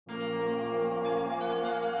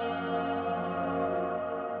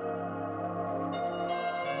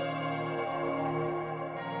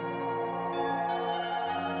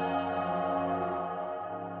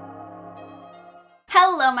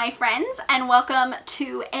Hello my friends and welcome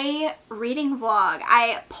to a reading vlog.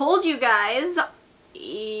 I polled you guys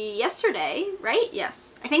yesterday, right?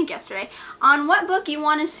 Yes, I think yesterday, on what book you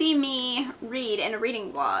want to see me read in a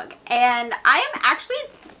reading vlog. And I am actually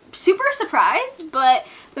super surprised, but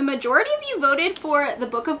the majority of you voted for The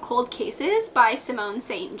Book of Cold Cases by Simone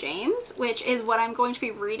St. James, which is what I'm going to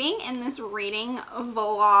be reading in this reading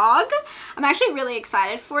vlog. I'm actually really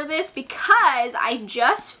excited for this because I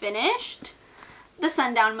just finished The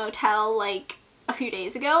Sundown Motel like a few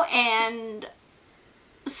days ago, and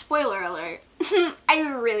spoiler alert, I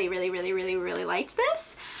really liked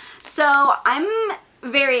this. So I'm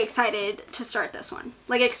very excited to start this one,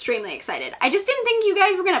 like extremely excited. I just didn't think you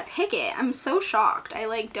guys were gonna pick it. I'm so shocked. I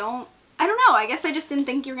don't know, I guess I just didn't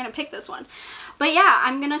think you were gonna pick this one. But yeah,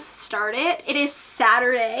 I'm gonna start it. It is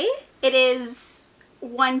Saturday. It is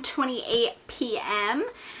 1:28 p.m.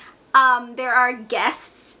 There are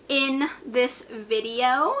guests in this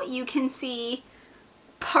video. You can see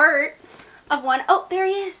part of one. Oh, there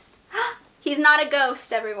he is. He's not a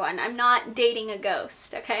ghost, everyone. I'm not dating a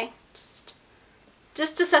ghost, okay?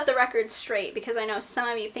 Just to set the record straight, because I know some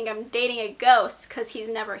of you think I'm dating a ghost because he's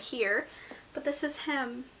never here. But this is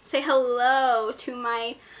him. Say hello to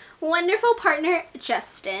my wonderful partner,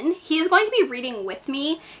 Justin. He's going to be reading with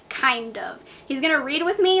me, kind of. He's going to read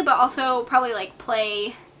with me, but also probably like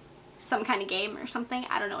play some kind of game or something.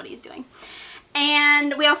 I don't know what he's doing.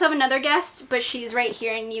 And we also have another guest, but she's right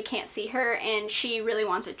here and you can't see her, and she really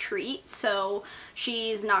wants a treat, so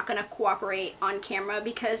she's not gonna cooperate on camera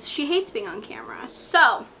because she hates being on camera.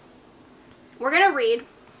 So we're gonna read,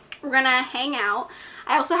 we're gonna hang out.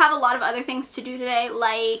 I also have a lot of other things to do today,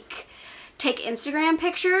 like take Instagram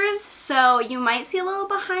pictures, so you might see a little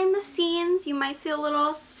behind the scenes, you might see a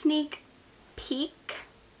little sneak peek,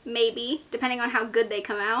 maybe, depending on how good they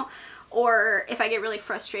come out, or if I get really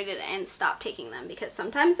frustrated and stop taking them, because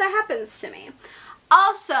sometimes that happens to me.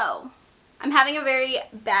 Also, I'm having a very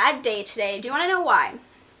bad day today. Do you want to know why?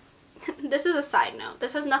 This is a side note.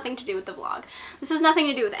 This has nothing to do with the vlog. This has nothing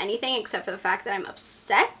to do with anything except for the fact that I'm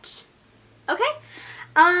upset. Okay?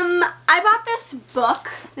 I bought this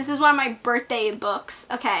book. This is one of my birthday books,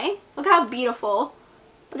 okay? Look how beautiful.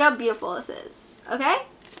 Look how beautiful this is, okay?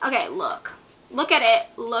 Okay, look. Look at it.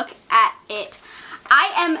 Look at it. I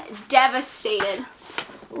am devastated.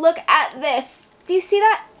 Look at this. Do you see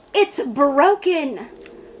that? It's broken.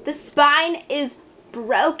 The spine is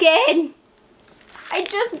broken. I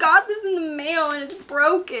just got this in the mail and it's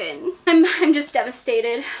broken. I'm just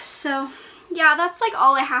devastated. So yeah, that's like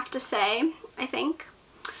all I have to say, I think.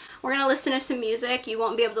 We're gonna listen to some music. You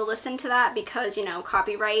won't be able to listen to that because, you know,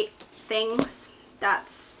 copyright things.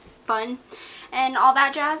 That's fun and all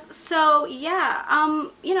that jazz. So yeah,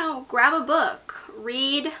 you know, grab a book,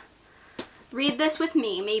 read this with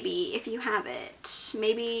me, maybe, if you have it.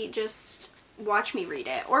 Maybe just watch me read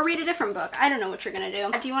it, or read a different book. I don't know what you're gonna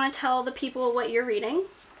do. Do you want to tell the people what you're reading?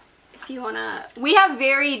 If you wanna, we have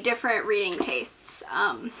very different reading tastes.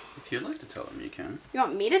 If you'd like to tell them, you can. You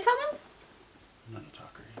want me to tell them? I'm not a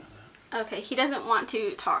talker, you know that. Okay, he doesn't want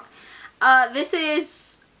to talk. This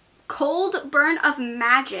is Cold Burn of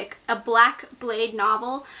Magic, a Black Blade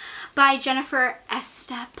novel by Jennifer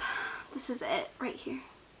Estep. This is it right here.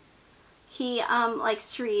 He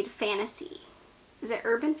likes to read fantasy. Is it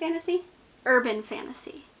urban fantasy? Urban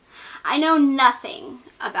fantasy. I know nothing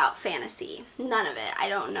about fantasy. None of it. I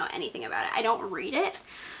don't know anything about it. I don't read it.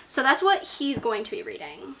 So that's what he's going to be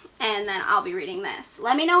reading. And then I'll be reading this.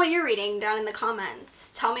 Let me know what you're reading down in the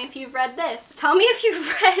comments. Tell me if you've read this. Tell me if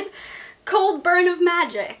you've read Cold Burn of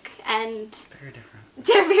Magic. And very different.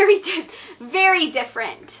 They're very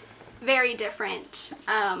different. Very different.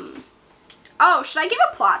 Oh, should I give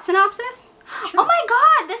a plot synopsis? Sure. Oh my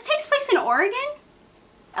god, this takes place in Oregon?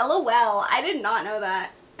 LOL, I did not know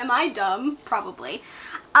that. Am I dumb? Probably.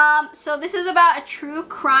 So this is about a true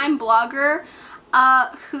crime blogger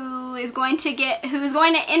who's going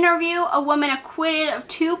to interview a woman acquitted of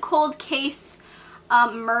 2 cold case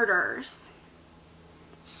murders.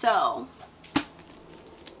 So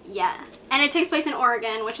yeah, and it takes place in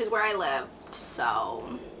Oregon, which is where I live,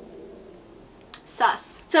 so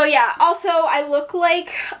sus. So yeah, also I look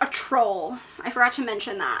like a troll. I forgot to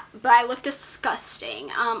mention that, but I look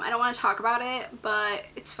disgusting. I don't want to talk about it, but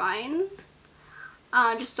it's fine.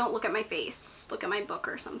 Just don't look at my face. Look at my book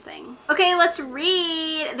or something. Okay, let's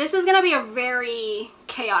read. This is gonna be a very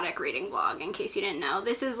chaotic reading vlog, in case you didn't know.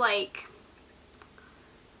 This is like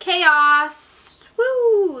chaos.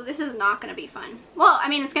 Woo! This is not gonna be fun. Well, I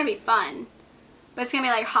mean, it's gonna be fun, but it's gonna be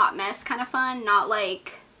like hot mess kind of fun, not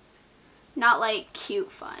like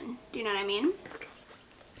cute fun. Do you know what I mean?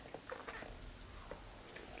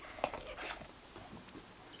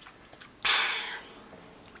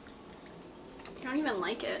 don't even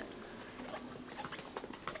like it.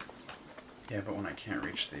 Yeah, but when I can't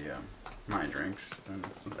reach the my drinks, then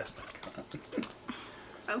it's the best I've got.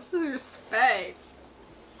 That's disrespect.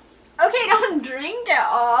 Okay, don't drink it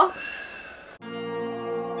all.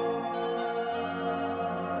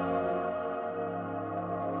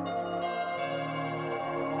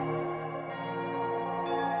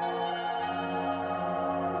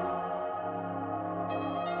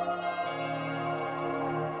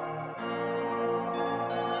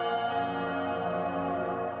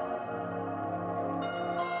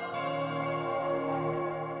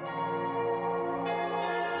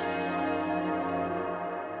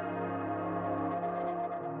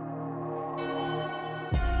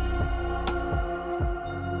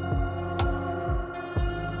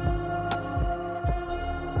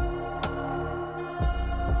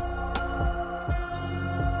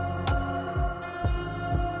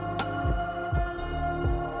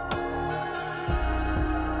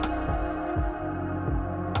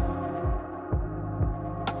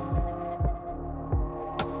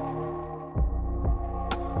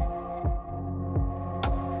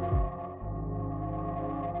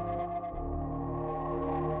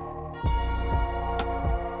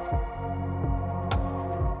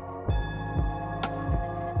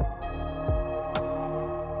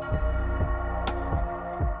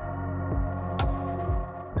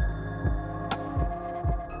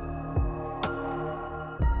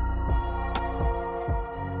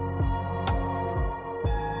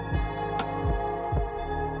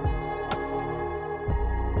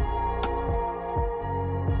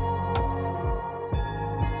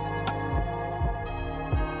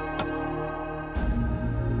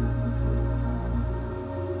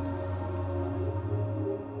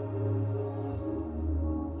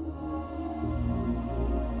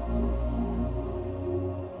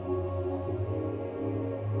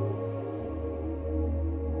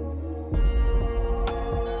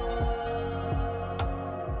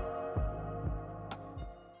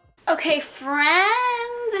 Okay,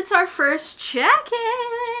 friends, it's our first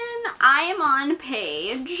check-in. I am on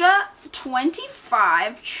page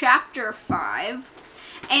 25, chapter 5,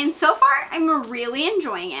 and so far I'm really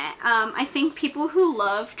enjoying it. I think people who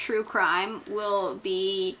love true crime will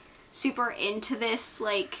be super into this,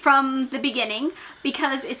 like, from the beginning,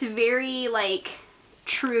 because it's very, like,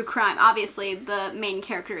 true crime. Obviously, the main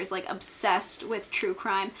character is, like, obsessed with true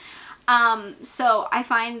crime. So I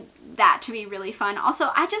find that to be really fun.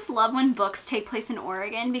 Also, I just love when books take place in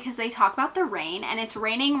Oregon because they talk about the rain, and it's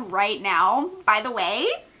raining right now, by the way.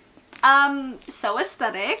 So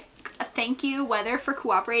aesthetic. Thank you, weather, for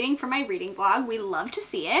cooperating for my reading vlog. We love to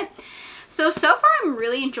see it. So far I'm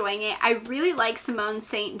really enjoying it. I really like Simone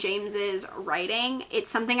St. James's writing.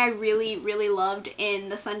 It's something I really, really loved in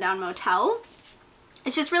The Sundown Motel.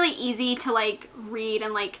 It's just really easy to, like, read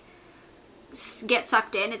and, like, get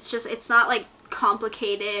sucked in. It's not, like,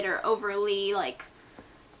 complicated or overly, like,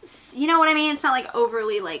 you know what I mean? It's not, like,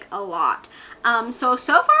 overly, like, a lot. So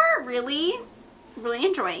far, really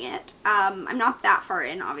enjoying it. I'm not that far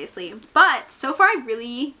in, obviously, but so far I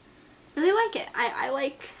really like it. I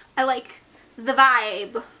like the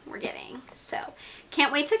vibe we're getting. So,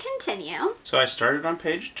 can't wait to continue. So I started on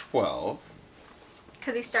page 12.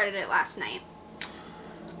 Because he started it last night.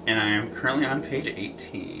 And I am currently on page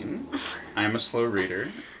 18. I am a slow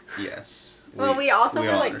reader. Yes. Well, we were also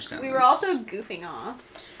this. goofing off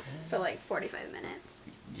for like 45 minutes.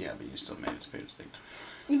 Yeah, but you still made it to page 8.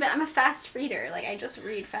 Yeah, but I'm a fast reader. Like, I just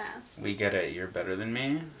read fast. We get it. You're better than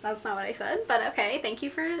me. That's not what I said, but okay. Thank you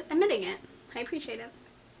for admitting it. I appreciate it.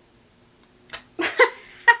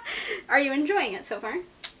 Are you enjoying it so far?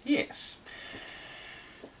 Yes.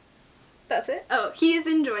 That's it? Oh, he is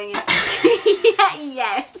enjoying it.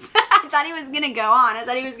 Yes. I thought he was going to go on. I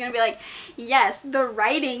thought he was going to be like, yes, the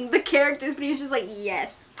writing, the characters, but he was just like,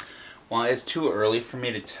 yes. Well, it's too early for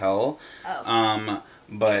me to tell. Oh.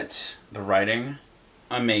 But the writing,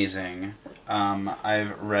 amazing.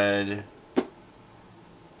 I've read...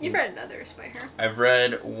 You've read others by her. I've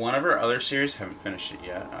read one of her other series. Haven't finished it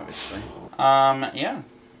yet, obviously. Yeah.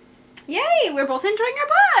 Yay! We're both enjoying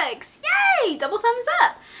our books! Yay! Double thumbs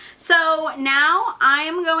up! So now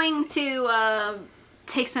I'm going to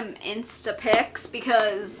take some Insta pics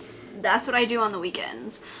because that's what I do on the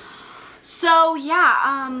weekends. So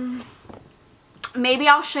yeah, maybe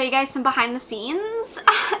I'll show you guys some behind the scenes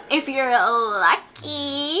if you're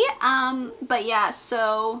lucky. But yeah,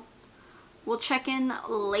 so we'll check in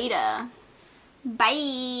later.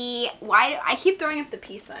 Bye. Why do I keep throwing up the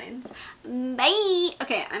peace signs? Bye.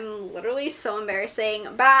 Okay, I'm literally so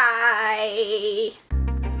embarrassing. Bye.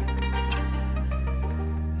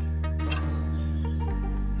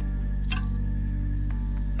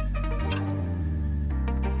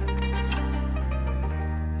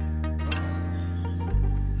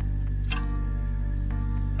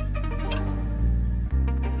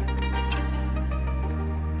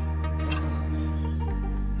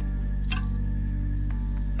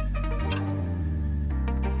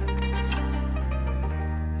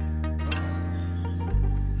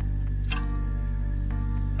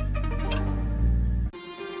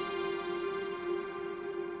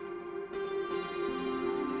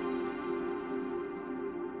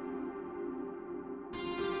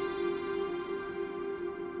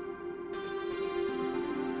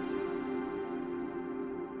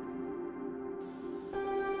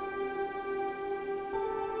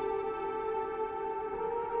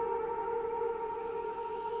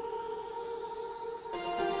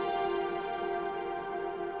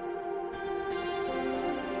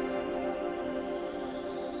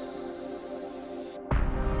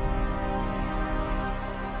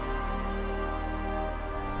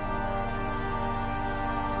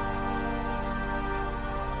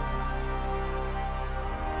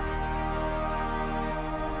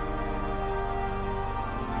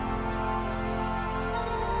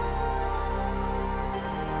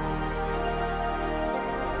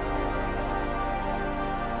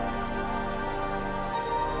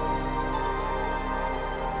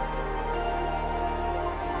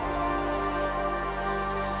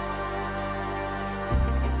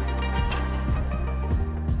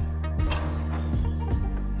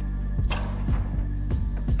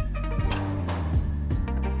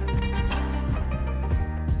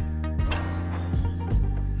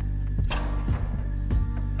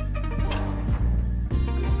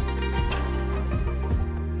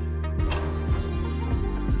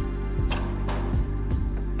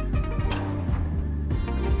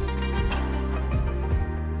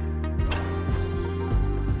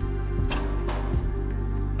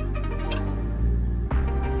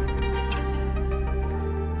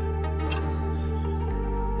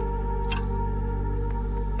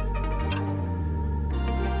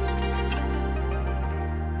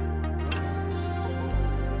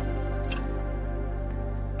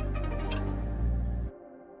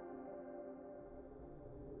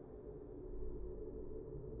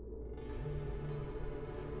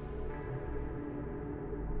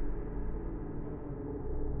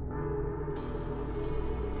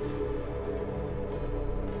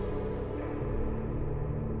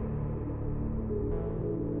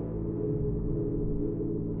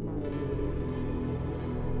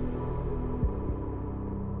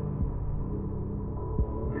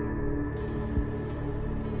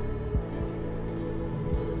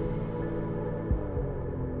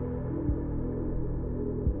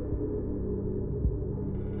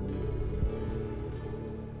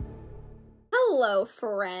 Hello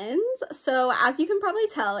friends. So as you can probably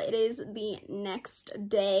tell, it is the next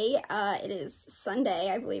day. It is Sunday.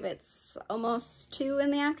 I believe it's almost 2 in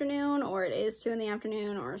the afternoon, or it is 2 in the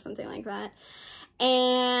afternoon or something like that.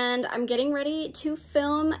 And I'm getting ready to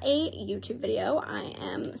film a YouTube video. I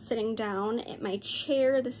am sitting down at my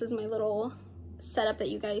chair. This is my little setup that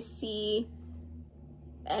you guys see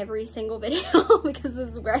every single video because this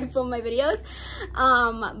is where I film my videos.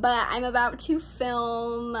 But I'm about to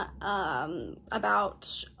film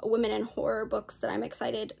about women in horror books that I'm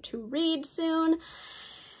excited to read soon.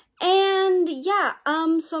 And yeah,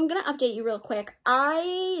 so I'm gonna update you real quick.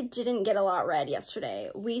 I didn't get a lot read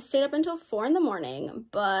yesterday. We stayed up until 4 in the morning,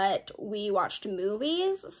 but we watched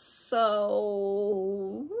movies,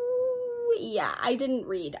 so yeah, I didn't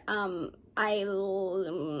read. I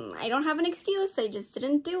don't have an excuse, I just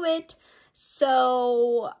didn't do it.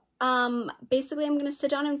 So, basically I'm gonna sit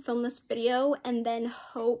down and film this video and then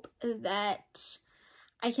hope that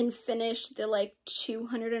I can finish the like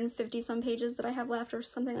 250 some pages that I have left or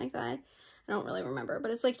something like that. I don't really remember, but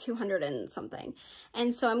it's like 200 and something.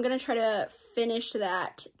 And so I'm gonna try to finish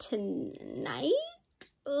that tonight.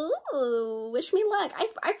 Ooh, wish me luck. I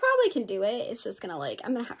probably can do it. It's just gonna like,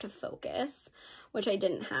 I'm gonna have to focus, which I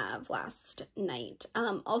didn't have last night.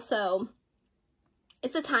 Also,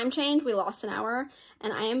 it's a time change. We lost an hour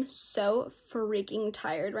and I am so freaking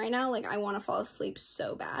tired right now. Like I want to fall asleep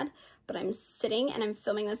so bad, but I'm sitting and I'm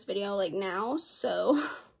filming this video like now. So I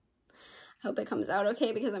hope it comes out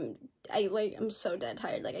okay because I'm so dead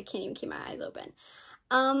tired. Like I can't even keep my eyes open.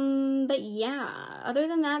 But yeah, other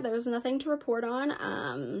than that, there was nothing to report on.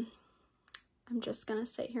 I'm just gonna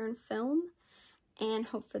sit here and film and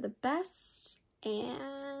hope for the best.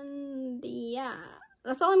 And yeah,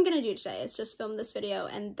 that's all I'm gonna do today is just film this video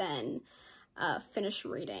and then finish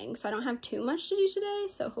reading. So I don't have too much to do today,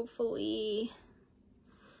 so hopefully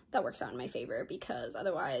that works out in my favor because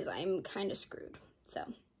otherwise I'm kind of screwed. So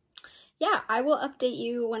yeah, I will update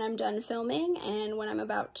you when I'm done filming and when I'm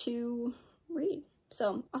about to read.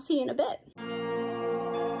 So I'll see you in a bit.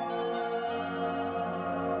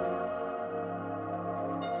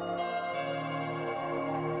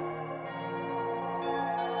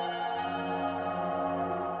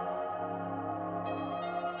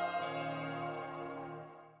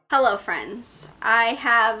 Hello friends, I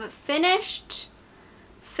have finished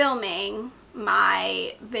filming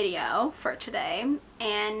my video for today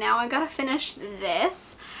and now I gotta finish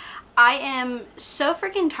this. I am so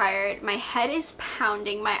freaking tired. My head is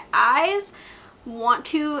pounding. My eyes want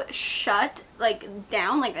to shut like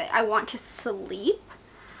down. Like I want to sleep.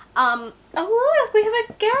 Oh look, we have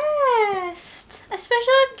a guest. A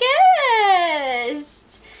special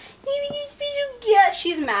guest. Maybe a special guest.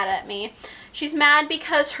 She's mad at me. She's mad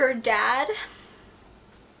because her dad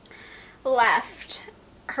left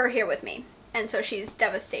her here with me. And so she's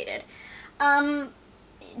devastated.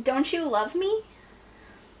 Don't you love me?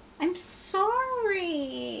 I'm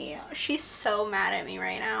sorry. She's so mad at me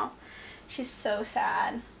right now. She's so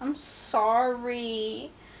sad. I'm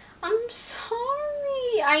sorry. I'm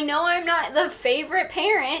sorry. I know I'm not the favorite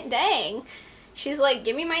parent. Dang. She's like,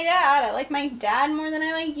 give me my dad. I like my dad more than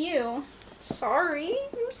I like you. Sorry.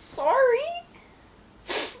 I'm sorry.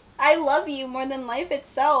 I love you more than life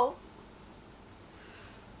itself.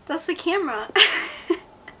 That's the camera. Are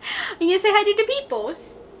you gonna say hi to the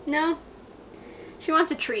peoples? No? She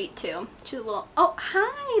wants a treat too. She's a little, oh,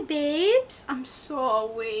 hi babes. I'm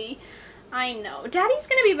sorry. I know. Daddy's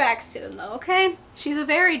gonna be back soon though, okay? She's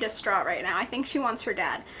very distraught right now. I think she wants her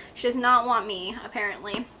dad. She does not want me,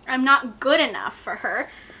 apparently. I'm not good enough for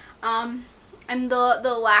her. I'm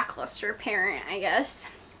the lackluster parent, I guess.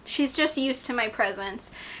 She's just used to my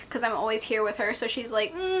presence because I'm always here with her. So she's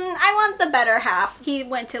like, I want the better half. He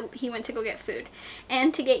went to go get food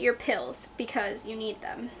and to get your pills because you need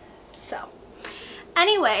them. So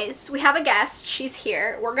anyways, we have a guest. She's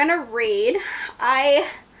here. We're gonna read.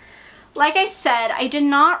 Like I said, I did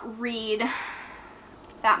not read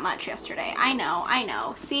that much yesterday. I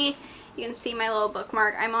know. See, you can see my little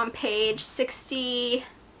bookmark. I'm on page 67.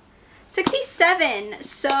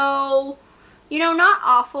 So, you know, not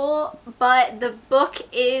awful, but the book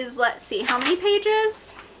is, let's see, how many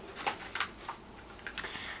pages?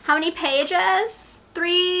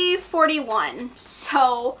 341.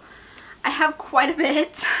 So, I have quite a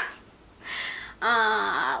bit.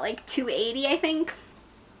 Like 280, I think.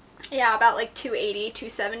 Yeah, about like 280,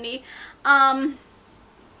 270. I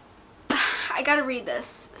gotta read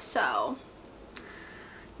this, so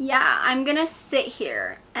yeah, I'm gonna sit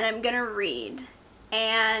here and I'm gonna read.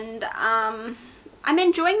 And I'm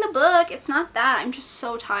enjoying the book. It's not that. I'm just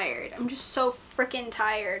so tired. I'm just so freaking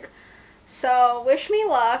tired. So wish me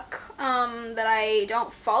luck, that I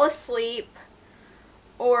don't fall asleep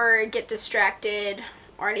or get distracted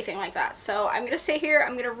or anything like that. So I'm gonna sit here,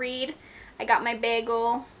 I'm gonna read. I got my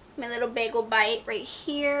bagel, my little bagel bite right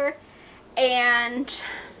here, and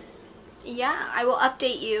yeah, I will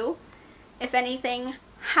update you if anything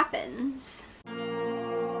happens.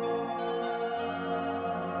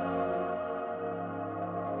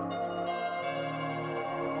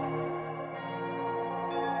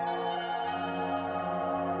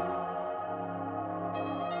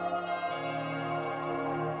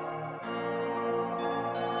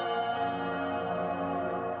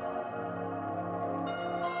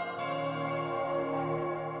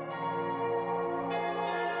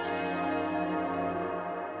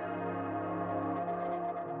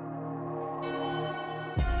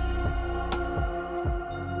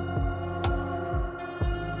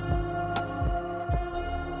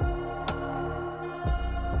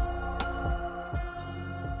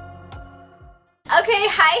 Okay,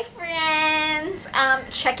 hi friends.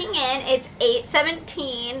 Checking in. It's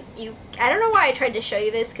 8:17. I don't know why I tried to show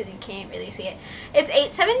you this because you can't really see it. It's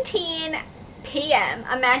 8:17 p.m.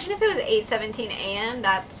 Imagine if it was 8:17 a.m.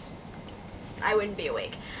 I wouldn't be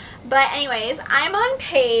awake. But anyways, I'm on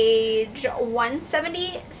page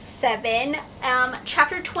 177,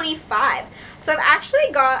 chapter 25. So I've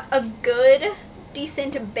actually got a good,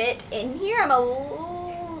 decent bit in here.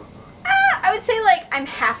 I would say like I'm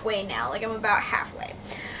halfway now, like I'm about halfway.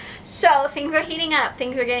 So things are heating up,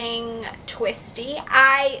 things are getting twisty.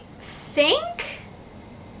 I think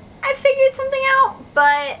I figured something out,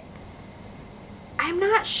 but I'm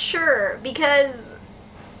not sure because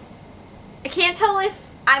I can't tell if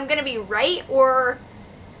I'm gonna be right or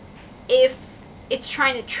if it's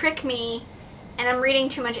trying to trick me and I'm reading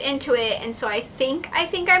too much into it, and so I think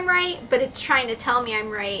I'm right, but it's trying to tell me I'm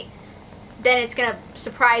right. Then it's gonna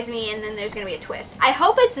surprise me and then there's gonna be a twist. I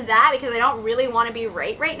hope it's that because I don't really want to be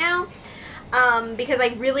right now, because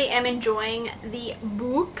I really am enjoying the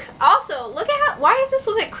book. Also, look at why does this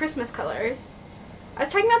look like Christmas colors? I was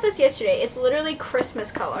talking about this yesterday. It's literally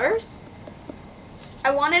Christmas colors. I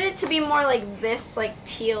wanted it to be more like this, like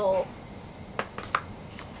teal,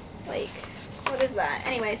 like, what is that?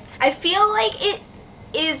 Anyways, I feel like it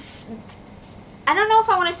is, I don't know if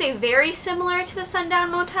I want to say very similar to the Sundown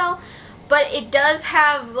Motel, but it does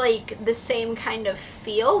have like the same kind of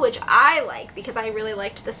feel, which I like because I really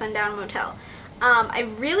liked the Sundown Motel. I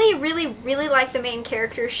really like the main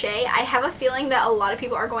character, Shay. I have a feeling that a lot of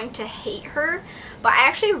people are going to hate her, but I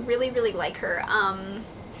actually really like her.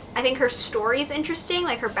 I think her story is interesting,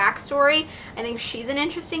 like her backstory. I think she's an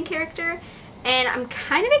interesting character, and I'm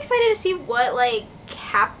kind of excited to see what like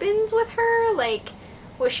happens with her, like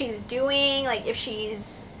what she's doing, like if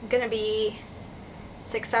she's gonna be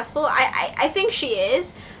successful. I think she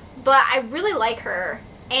is, but I really like her,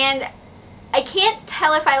 and I can't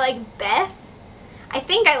tell if I like Beth. I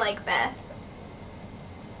think I like Beth,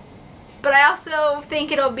 but I also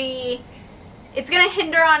think it's gonna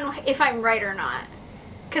hinder on if I'm right or not,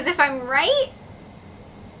 because if I'm right,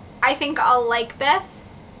 I think I'll like Beth,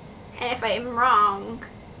 and if I'm wrong,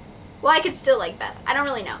 well, I could still like Beth. I don't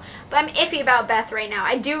really know, but I'm iffy about Beth right now.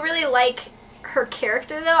 I do really like her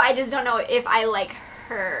character though. I just don't know if I like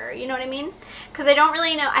her, you know what I mean? Because I don't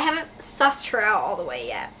really know. I haven't sussed her out all the way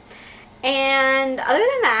yet. And other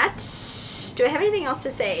than that, do I have anything else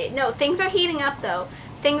to say? No, things are heating up though.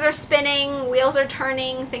 Things are spinning, wheels are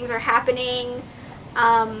turning, things are happening.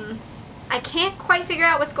 I can't quite figure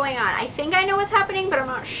out what's going on. I think I know what's happening, but I'm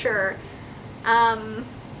not sure.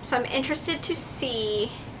 So I'm interested to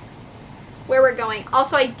see where we're going.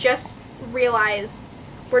 Also, I just realized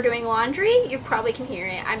we're doing laundry. You probably can hear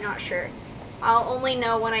it. I'm not sure. I'll only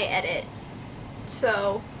know when I edit.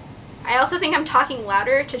 So I also think I'm talking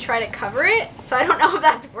louder to try to cover it, so I don't know if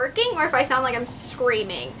that's working or if I sound like I'm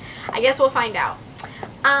screaming. I guess we'll find out.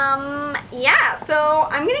 Yeah, so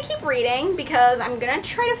I'm gonna keep reading because I'm gonna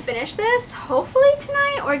try to finish this hopefully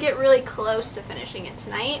tonight or get really close to finishing it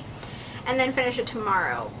tonight and then finish it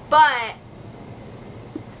tomorrow. But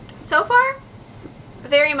so far,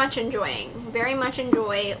 very much enjoying. Very much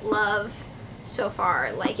enjoy, love so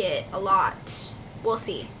far, like it a lot. We'll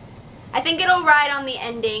see. I think it'll ride on the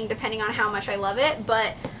ending depending on how much I love it,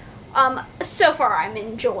 but so far I'm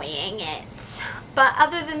enjoying it. But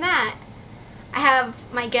other than that, I have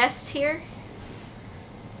my guest here.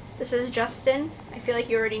 This is Justin. I feel like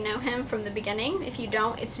you already know him from the beginning. If you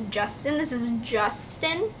don't, it's Justin. This is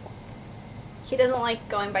Justin. He doesn't like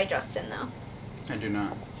going by Justin though. I do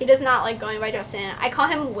not. He does not like going by Justin. I call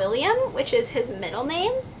him William, which is his middle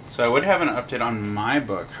name. So I would have an update on my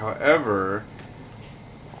book. However,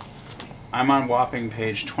 I'm on whopping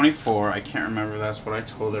page 24. I can't remember. That's what I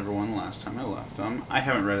told everyone last time I left them. I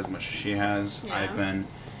haven't read as much as she has. Yeah.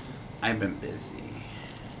 I've been busy.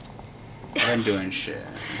 I've been doing shit.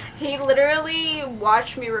 He literally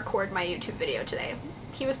watched me record my YouTube video today.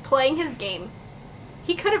 He was playing his game.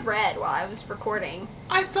 He could have read while I was recording.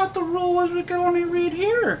 I thought the rule was we could only read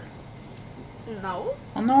here. No.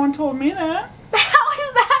 Well, no one told me that. How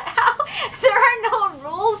is that? How? There are no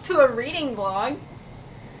rules to a reading vlog.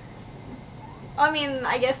 I mean,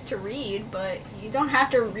 I guess to read, but you don't have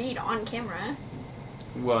to read on camera.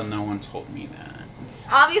 Well, no one told me that.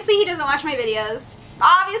 Obviously, he doesn't watch my videos.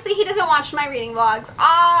 Obviously, he doesn't watch my reading vlogs.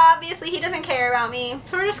 Obviously, he doesn't care about me.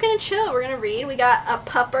 So we're just gonna chill. We're gonna read. We got a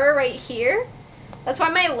pupper right here. That's why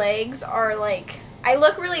my legs are like, I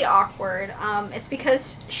look really awkward. It's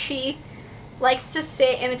because she likes to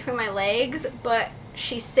sit in between my legs, but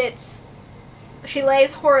she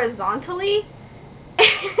lays horizontally.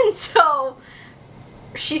 And so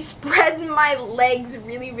she spreads my legs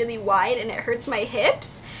really, really wide and it hurts my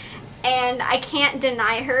hips. And I can't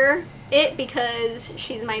deny her it because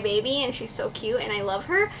she's my baby and she's so cute and I love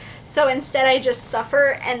her. So instead I just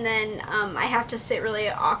suffer and then I have to sit really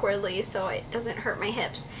awkwardly so it doesn't hurt my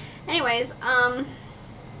hips. Anyways,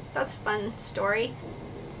 that's a fun story.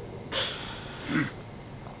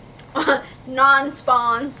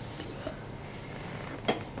 Non-spons.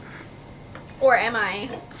 Or am I?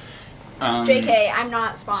 JK, I'm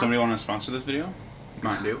not sponsored. Somebody want to sponsor this video?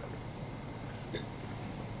 Mountain Dew.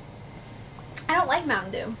 I don't like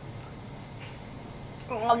Mountain Dew.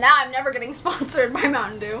 Well, now I'm never getting sponsored by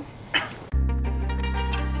Mountain Dew.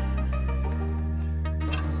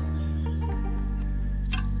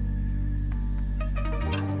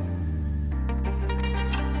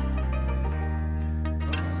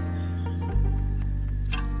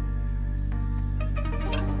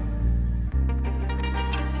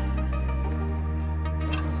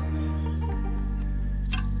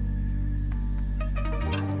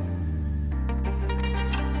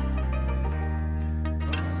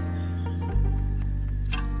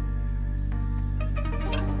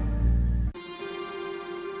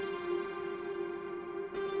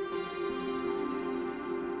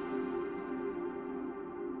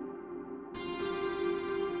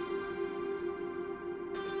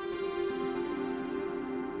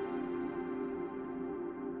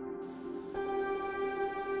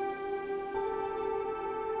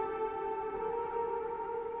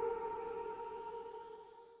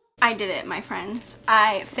 I did it, my friends.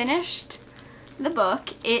 I finished the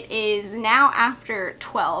book. It is now after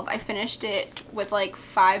 12. I finished it with like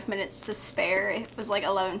 5 minutes to spare. It was like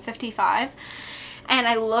 11:55 and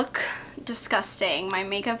I look disgusting. My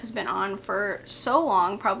makeup has been on for so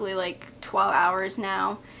long, probably like 12 hours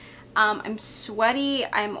now. I'm sweaty,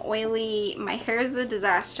 I'm oily, my hair is a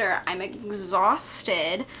disaster, I'm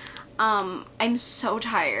exhausted. I'm so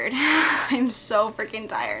tired. I'm so freaking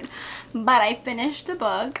tired. But I finished the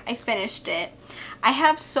book. I finished it. I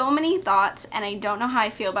have so many thoughts and I don't know how I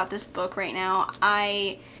feel about this book right now.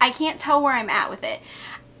 I can't tell where I'm at with it.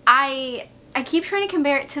 I keep trying to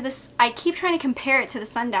compare it to this. I keep trying to compare it to the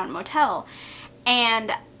Sundown Motel,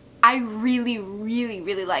 and I really, really,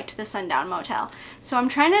 really liked the Sundown Motel. So I'm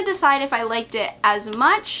trying to decide if I liked it as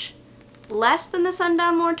much, less than the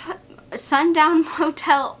Sundown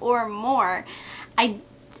Motel, or more. I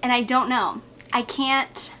don't know. I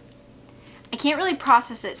can't really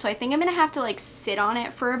process it, so I think I'm gonna have to like sit on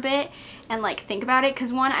it for a bit and like think about it,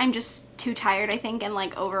 because one, I'm just too tired, I think, and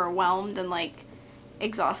like overwhelmed and like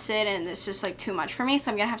exhausted, and it's just like too much for me.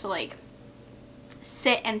 So I'm gonna have to like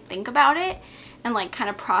sit and think about it and like kind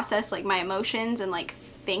of process like my emotions and like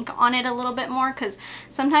think on it a little bit more, because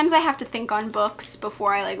sometimes I have to think on books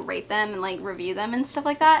before I like rate them and like review them and stuff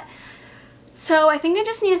like that. So I think I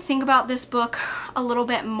just need to think about this book a little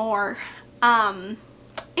bit more.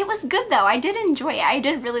 It was good though. I did enjoy it. I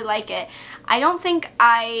did really like it. I don't think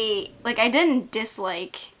I didn't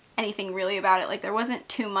dislike anything really about it. Like, there wasn't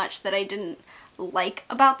too much that I didn't like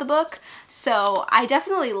about the book. So I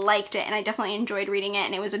definitely liked it and I definitely enjoyed reading it,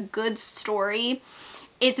 and it was a good story.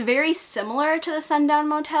 It's very similar to the Sundown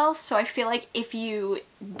Motel, so I feel like if you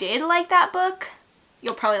did like that book,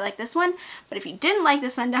 you'll probably like this one. But if you didn't like the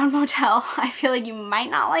Sundown Motel, I feel like you might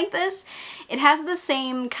not like this. It has the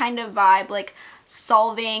same kind of vibe, like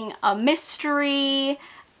solving a mystery,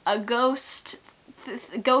 a ghostly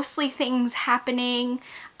things happening,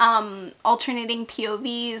 alternating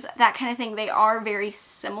POVs, that kind of thing. They are very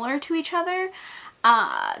similar to each other.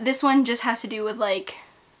 This one just has to do with like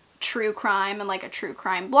true crime and like a true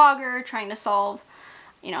crime blogger trying to solve,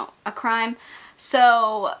 you know, a crime.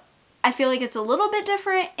 So I feel like it's a little bit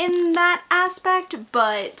different in that aspect,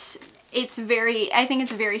 but I think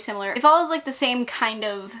it's very similar. It follows like the same kind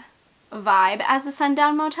of vibe as the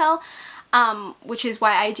Sundown Motel, which is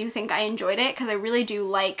why I do think I enjoyed it, because I really do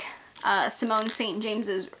like Simone St.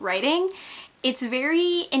 James's writing. It's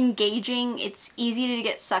very engaging, it's easy to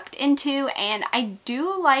get sucked into, and I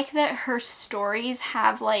do like that her stories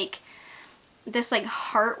have like this like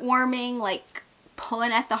heartwarming, like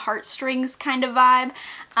pulling at the heartstrings kind of vibe.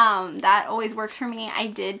 That always works for me. I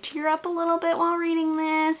did tear up a little bit while reading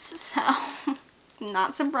this, so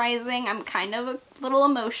not surprising. I'm kind of a little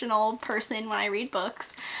emotional person when I read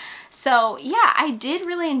books. So yeah, I did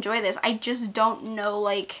really enjoy this. I just don't know,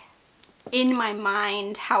 like, in my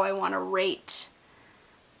mind how I want to rate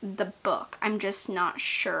the book. I'm just not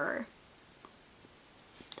sure.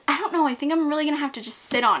 I don't know. I think I'm really gonna have to just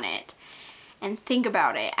sit on it and think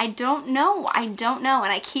about it. I don't know.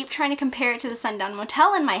 And I keep trying to compare it to the Sundown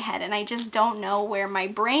Motel in my head, and I just don't know where my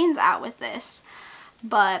brain's at with this.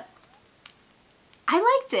 But I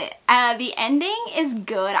liked it. The ending is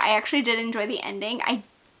good. I actually did enjoy the ending. I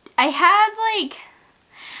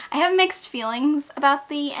have mixed feelings about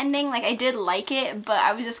the ending. Like, I did like it, but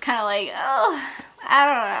I was just kind of like, oh, I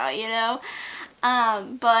don't know, you know?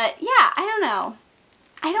 But yeah, I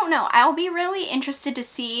don't know. I'll be really interested to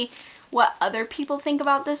see what other people think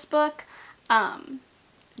about this book,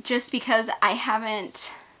 just because I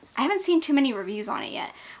haven't seen too many reviews on it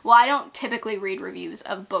yet. Well, I don't typically read reviews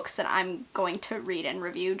of books that I'm going to read and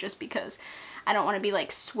review, just because I don't want to be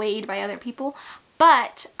like swayed by other people.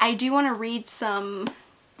 But I do want to read some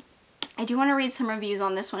reviews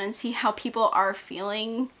on this one and see how people are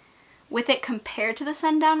feeling with it compared to the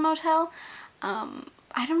Sundown Motel.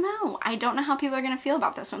 I don't know. I don't know how people are going to feel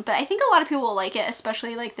about this one, but I think a lot of people will like it,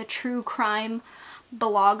 especially like the true crime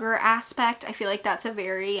blogger aspect. I feel like that's a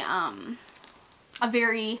very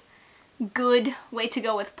good way to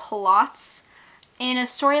go with plots in a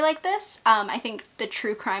story like this. I think the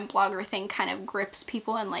true crime blogger thing kind of grips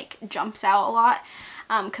people and like jumps out a lot,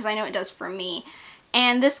 because I know it does for me.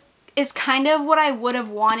 And this is kind of what I would have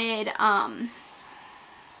wanted.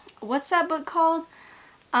 What's that book called?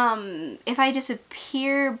 If I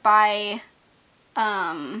Disappear by,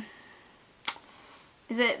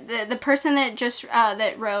 is it the person that just,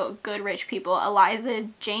 that wrote Good Rich People, Eliza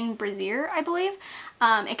Jane Brazier, I believe.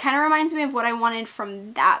 It kind of reminds me of what I wanted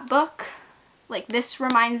from that book. Like, this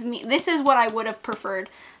reminds me, this is what I would have preferred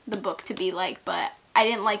the book to be like, but I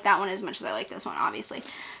didn't like that one as much as I like this one, obviously.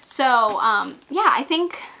 So, yeah, I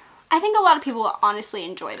think a lot of people will honestly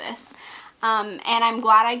enjoy this. And I'm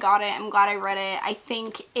glad I got it. I'm glad I read it. I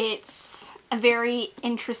think it's a very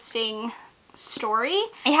interesting story.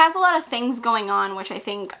 It has a lot of things going on, which I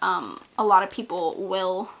think a lot of people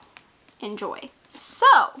will enjoy.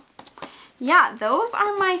 So, yeah, those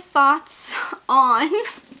are my thoughts on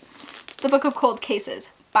The Book of Cold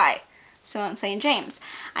Cases by Simone St. James.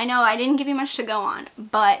 I know I didn't give you much to go on,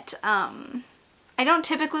 but I don't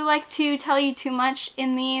typically like to tell you too much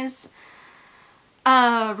in these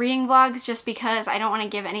reading vlogs, just because I don't want to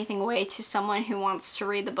give anything away to someone who wants to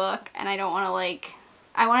read the book, and I don't want to, like,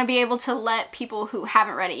 I want to be able to let people who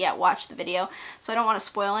haven't read it yet watch the video, so I don't want to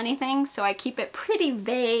spoil anything, so I keep it pretty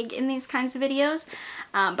vague in these kinds of videos.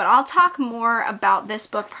 But I'll talk more about this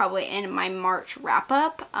book probably in my March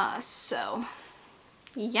wrap-up, so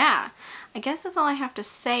yeah, I guess that's all I have to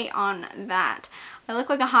say on that. I look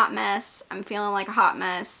like a hot mess. I'm feeling like a hot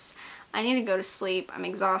mess. I need to go to sleep. I'm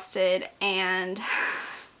exhausted, and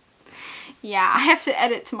yeah, I have to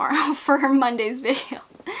edit tomorrow for Monday's video.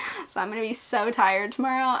 So I'm gonna be so tired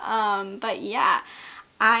tomorrow. But yeah,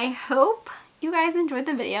 I hope you guys enjoyed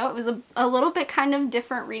the video. It was a little bit kind of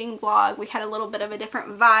different reading vlog. We had a little bit of a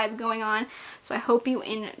different vibe going on, so I hope you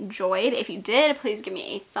enjoyed. If you did, please give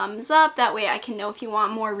me a thumbs up. That way I can know if you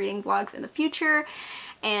want more reading vlogs in the future,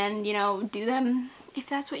 and, you know, do them if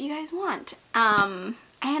that's what you guys want.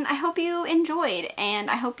 And I hope you enjoyed,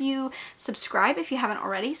 and I hope you subscribe if you haven't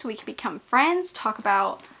already, so we can become friends, talk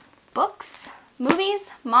about books,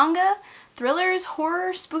 movies, manga, thrillers,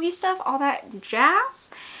 horror, spooky stuff, all that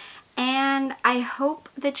jazz. And I hope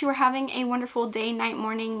that you are having a wonderful day, night,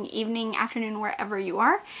 morning, evening, afternoon, wherever you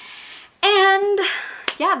are. And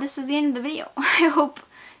yeah, this is the end of the video. I hope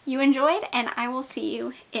you enjoyed, and I will see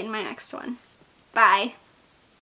you in my next one. Bye.